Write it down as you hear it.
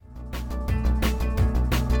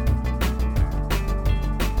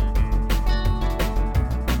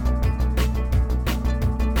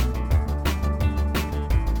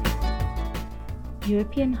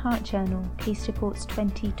European Heart Journal Case Reports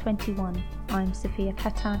 2021. I'm Sophia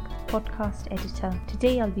Khattak, podcast editor.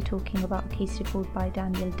 Today I'll be talking about a case report by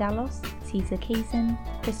Daniel Dalos, Cesar Kazin,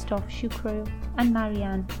 Christoph Schukrow and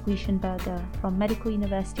Marianne Guischenberger from Medical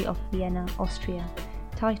University of Vienna, Austria,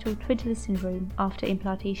 titled Twiddler Syndrome After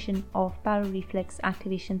Implantation of Baroreflex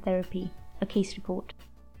Activation Therapy, a case report.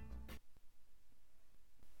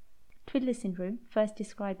 Twiddler syndrome, first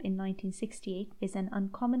described in 1968, is an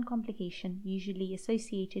uncommon complication usually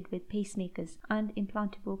associated with pacemakers and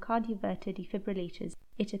implantable cardioverter defibrillators.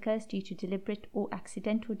 It occurs due to deliberate or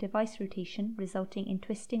accidental device rotation resulting in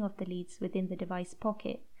twisting of the leads within the device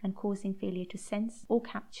pocket and causing failure to sense or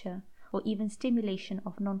capture or even stimulation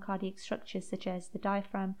of non-cardiac structures such as the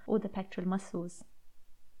diaphragm or the pectoral muscles.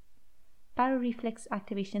 Baroreflex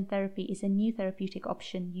activation therapy is a new therapeutic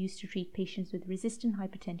option used to treat patients with resistant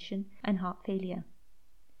hypertension and heart failure.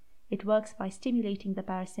 It works by stimulating the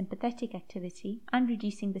parasympathetic activity and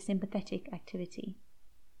reducing the sympathetic activity.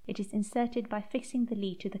 It is inserted by fixing the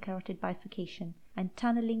lead to the carotid bifurcation and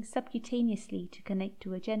tunneling subcutaneously to connect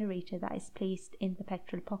to a generator that is placed in the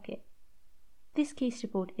pectoral pocket. This case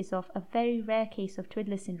report is of a very rare case of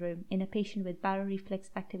Twiddler syndrome in a patient with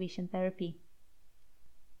baroreflex activation therapy.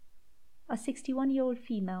 A 61-year-old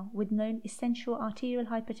female with known essential arterial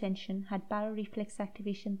hypertension had baroreflex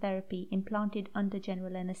activation therapy implanted under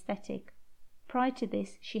general anesthetic. Prior to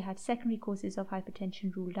this, she had secondary causes of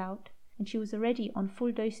hypertension ruled out, and she was already on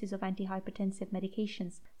full doses of antihypertensive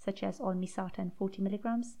medications such as olmesartan 40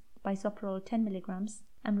 mg, bisoprolol 10 mg,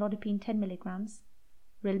 amlodipine 10 mg,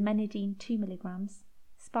 rilmenidine 2 mg,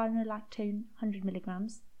 spironolactone 100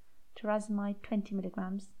 mg, torazamide 20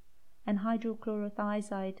 mg, and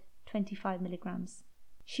hydrochlorothiazide 25 mg.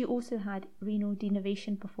 She also had renal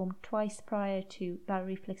denervation performed twice prior to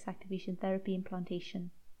baroreflex activation therapy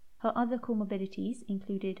implantation. Her other comorbidities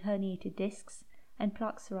included herniated discs and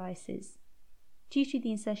plaque psoriasis. Due to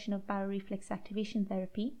the insertion of baroreflex activation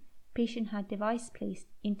therapy, patient had device placed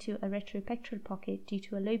into a retropectoral pocket due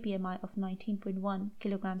to a low BMI of 19.1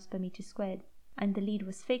 kg per meter squared, and the lead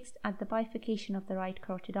was fixed at the bifurcation of the right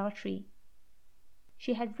carotid artery.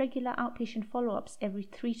 She had regular outpatient follow-ups every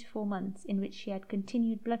 3 to 4 months in which she had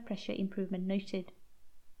continued blood pressure improvement noted.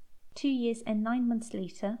 2 years and 9 months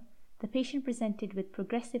later, the patient presented with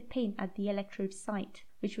progressive pain at the electrode site,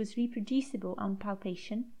 which was reproducible on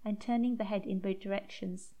palpation and turning the head in both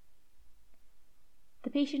directions. The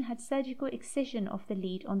patient had surgical excision of the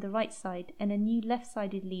lead on the right side and a new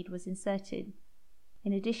left-sided lead was inserted.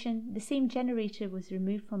 In addition, the same generator was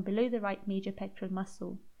removed from below the right major pectoral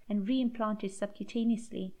muscle and reimplanted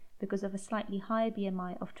subcutaneously because of a slightly higher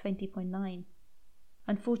BMI of 20.9.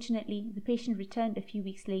 Unfortunately, the patient returned a few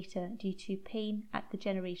weeks later due to pain at the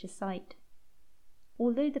generator site.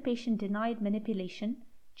 Although the patient denied manipulation,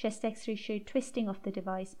 chest X-ray showed twisting of the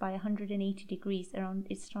device by 180 degrees around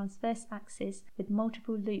its transverse axis with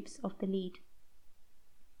multiple loops of the lead.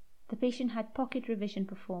 The patient had pocket revision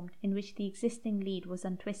performed in which the existing lead was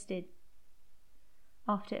untwisted.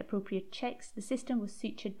 After appropriate checks, the system was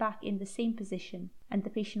sutured back in the same position and the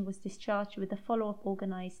patient was discharged with a follow-up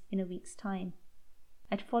organized in a week's time.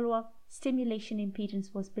 At follow-up, stimulation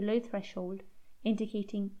impedance was below threshold,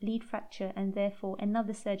 indicating lead fracture and therefore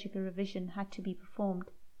another surgical revision had to be performed.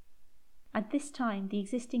 At this time, the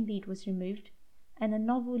existing lead was removed and a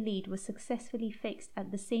novel lead was successfully fixed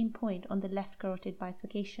at the same point on the left carotid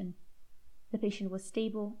bifurcation. The patient was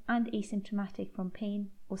stable and asymptomatic from pain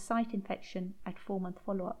or site infection at 4-month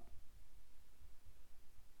follow-up.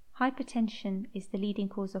 Hypertension is the leading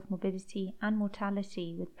cause of morbidity and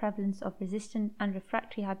mortality, with prevalence of resistant and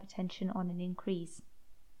refractory hypertension on an increase.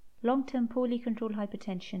 Long-term poorly controlled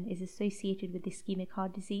hypertension is associated with ischemic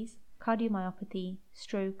heart disease, cardiomyopathy,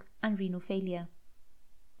 stroke, and renal failure.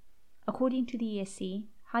 According to the ESC,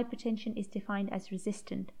 hypertension is defined as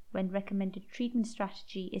resistant when recommended treatment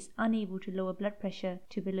strategy is unable to lower blood pressure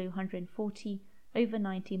to below 140 over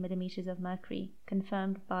 90 mm of mercury,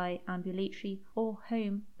 confirmed by ambulatory or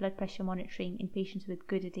home blood pressure monitoring in patients with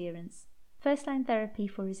good adherence. First-line therapy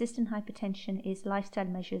for resistant hypertension is lifestyle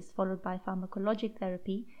measures followed by pharmacologic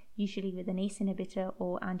therapy, usually with an ACE inhibitor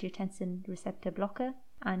or angiotensin receptor blocker,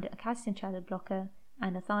 and a calcium channel blocker,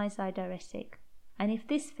 and a thiazide diuretic. And if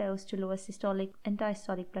this fails to lower systolic and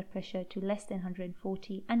diastolic blood pressure to less than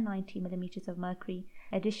 140 and 90 mm of mercury,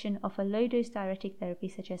 addition of a low-dose diuretic therapy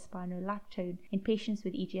such as spironolactone in patients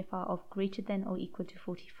with eGFR of greater than or equal to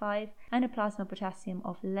 45 and a plasma potassium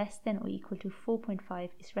of less than or equal to 4.5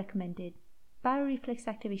 is recommended. Baroreflex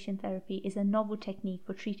activation therapy is a novel technique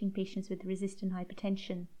for treating patients with resistant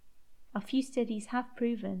hypertension. A few studies have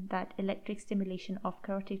proven that electric stimulation of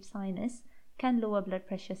carotid sinus can lower blood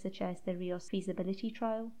pressure, such as the RIOS feasibility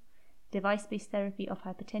trial, device-based therapy of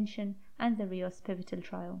hypertension, and the RIOS pivotal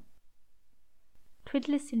trial.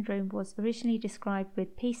 Twiddler syndrome was originally described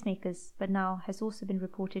with pacemakers, but now has also been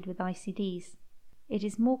reported with ICDs. It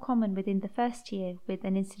is more common within the first year with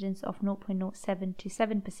an incidence of 0.07 to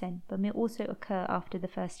 7%, but may also occur after the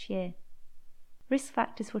first year. Risk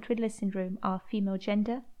factors for Twiddler syndrome are female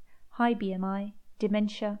gender, high BMI,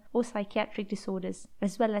 dementia, or psychiatric disorders,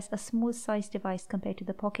 as well as a small size device compared to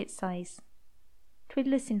the pocket size.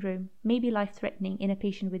 Twiddler syndrome may be life-threatening in a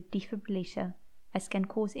patient with defibrillator, as can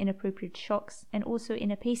cause inappropriate shocks, and also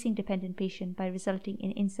in a pacing-dependent patient by resulting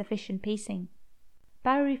in insufficient pacing.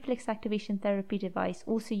 Baroreflex activation therapy device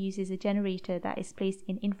also uses a generator that is placed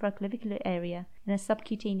in infraclavicular area in a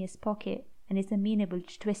subcutaneous pocket and is amenable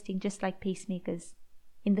to twisting just like pacemakers.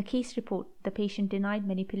 In the case report, the patient denied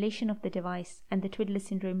manipulation of the device, and the Twiddler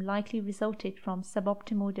syndrome likely resulted from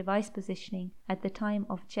suboptimal device positioning at the time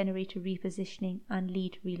of generator repositioning and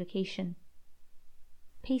lead relocation.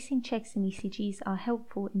 Pacing checks and ECGs are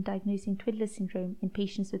helpful in diagnosing Twiddler syndrome in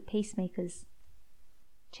patients with pacemakers.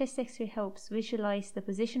 Chest X-ray helps visualize the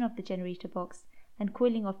position of the generator box and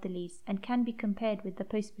coiling of the leads and can be compared with the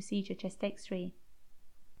post-procedure chest X-ray.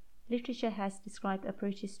 Literature has described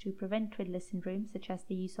approaches to prevent Twiddler syndrome, such as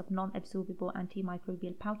the use of non-absorbable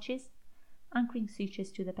antimicrobial pouches, anchoring sutures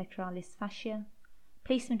to the pectoralis fascia,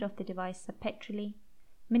 placement of the device subpectorally,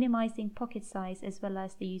 minimizing pocket size, as well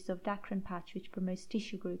as the use of Dacron patch, which promotes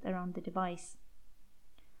tissue growth around the device.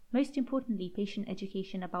 Most importantly, patient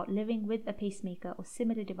education about living with a pacemaker or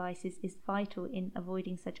similar devices is vital in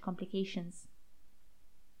avoiding such complications.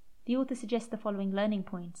 The author suggests the following learning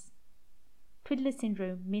points. Twiddler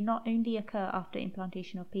syndrome may not only occur after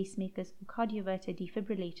implantation of pacemakers or cardioverter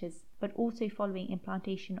defibrillators, but also following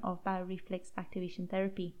implantation of baroreflex activation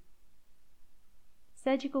therapy.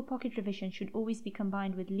 Surgical pocket revision should always be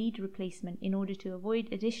combined with lead replacement in order to avoid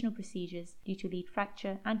additional procedures due to lead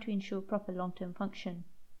fracture and to ensure proper long-term function.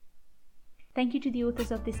 Thank you to the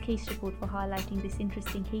authors of this case report for highlighting this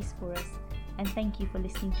interesting case for us, and thank you for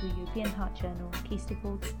listening to European Heart Journal Case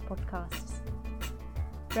Reports podcasts.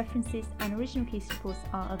 References and original case reports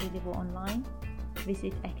are available online.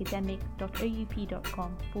 Visit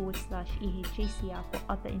academic.oup.com/EHJCR for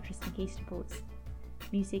other interesting case reports.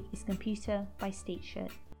 Music is Computer by State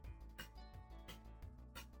Shirt.